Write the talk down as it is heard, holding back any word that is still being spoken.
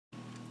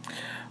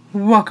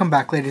Welcome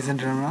back, ladies and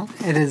gentlemen.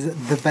 It is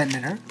the Vet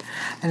Knitter,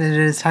 and it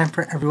is time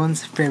for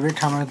everyone's favorite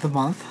time of the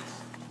month,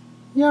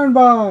 yarn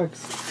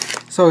box.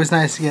 It's always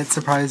nice to get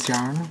surprise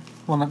yarn.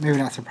 Well, maybe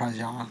not surprise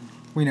yarn.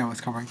 We know it's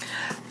coming.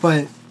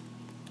 But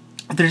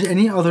if there's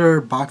any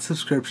other box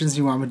subscriptions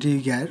you want me to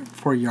get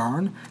for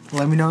yarn,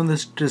 let me know in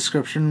the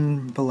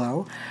description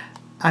below.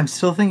 I'm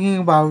still thinking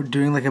about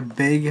doing like a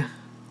big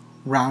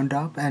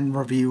roundup and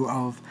review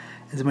of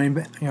as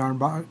many yarn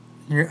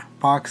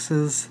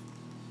boxes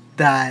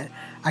that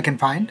I can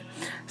find.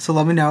 So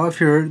let me know if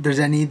there's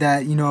any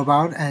that you know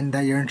about and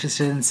that you're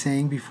interested in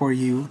seeing before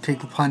you take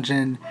the plunge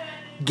and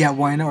get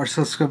one or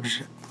subscribe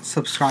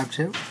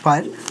to.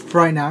 But for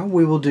right now,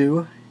 we will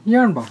do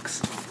yarn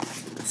box.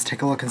 Let's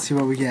take a look and see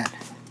what we get.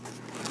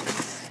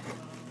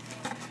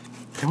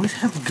 They always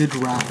have good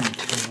wrapping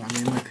too. I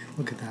mean,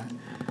 look at that.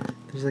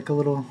 There's like a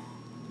little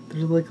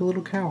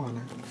cow on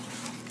it.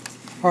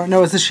 Oh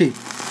no, it's a sheep.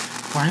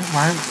 Why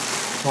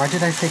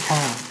did I say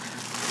cow?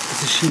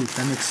 It's a sheep.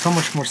 That makes so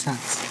much more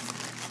sense.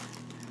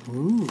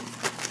 Ooh.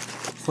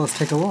 So let's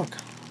take a look.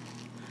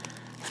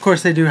 Of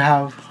course, they do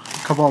have a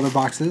couple other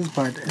boxes,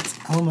 but it's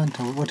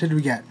Elemental. What did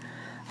we get?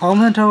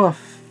 Elemental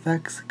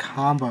Effects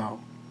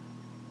Combo.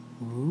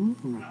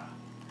 Ooh.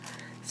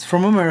 It's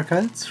from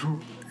America.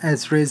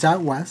 It's raised out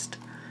west.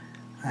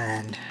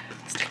 And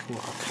let's take a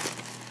look.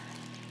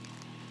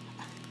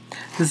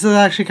 This is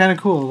actually kind of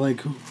cool.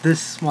 Like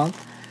this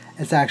month,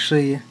 it's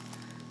actually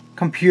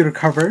computer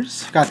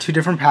covers. Got two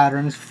different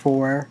patterns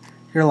for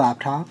your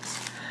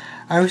laptops.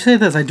 I always say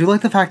this, I do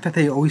like the fact that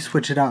they always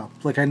switch it up.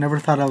 Like I never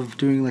thought of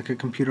doing like a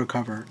computer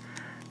cover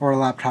or a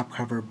laptop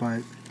cover,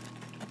 but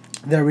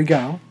there we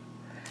go.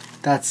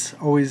 That's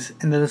always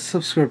in the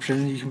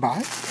subscription you can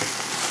buy.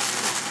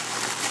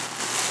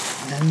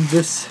 And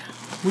this,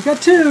 we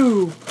got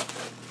two!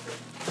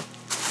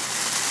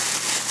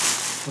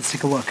 Let's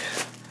take a look.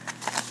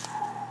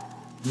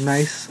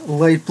 Nice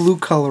light blue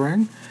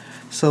coloring.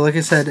 So like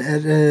I said,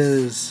 it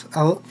is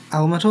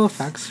Elemental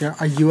Effects,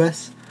 a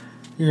US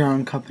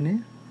yarn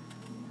company,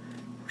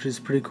 which is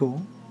pretty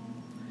cool.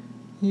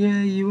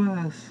 Yeah,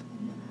 US.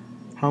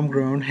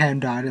 Homegrown,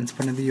 hand-dyed, and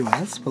spun in the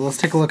US. But let's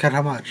take a look at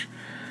how much.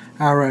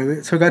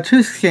 Alright, so we got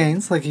two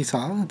skeins, like you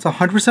saw. It's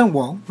 100%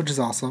 wool, which is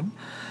awesome.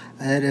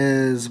 It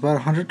is about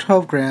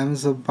 112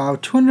 grams,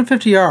 about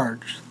 250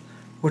 yards,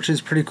 which is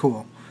pretty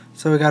cool.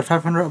 So we got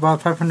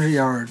about 500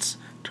 yards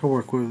to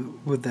work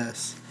with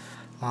this.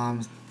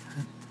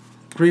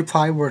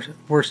 3-ply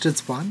worsted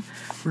spun,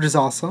 which is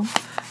awesome.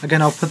 Again,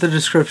 I'll put the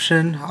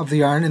description of the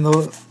yarn in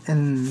the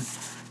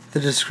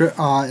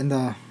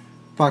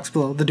box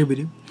below, the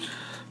doobie-doo.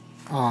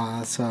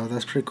 So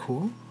that's pretty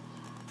cool,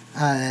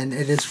 and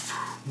it is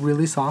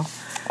really soft.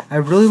 I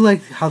really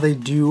like how they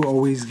do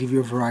always give you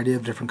a variety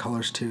of different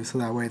colors too, so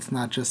that way it's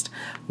not just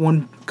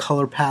one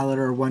color palette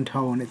or one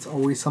tone. It's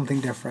always something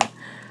different,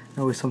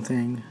 always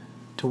something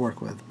to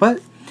work with.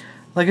 But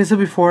like I said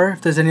before, if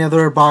there's any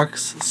other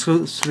box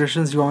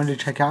suggestions you want me to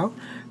check out,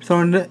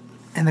 throw it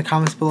in the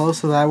comments below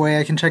so that way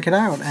I can check it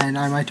out. And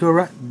I might do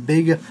a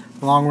big,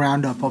 long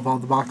roundup of all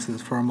the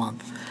boxes for a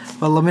month.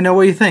 But let me know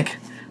what you think.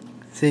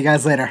 See you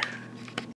guys later.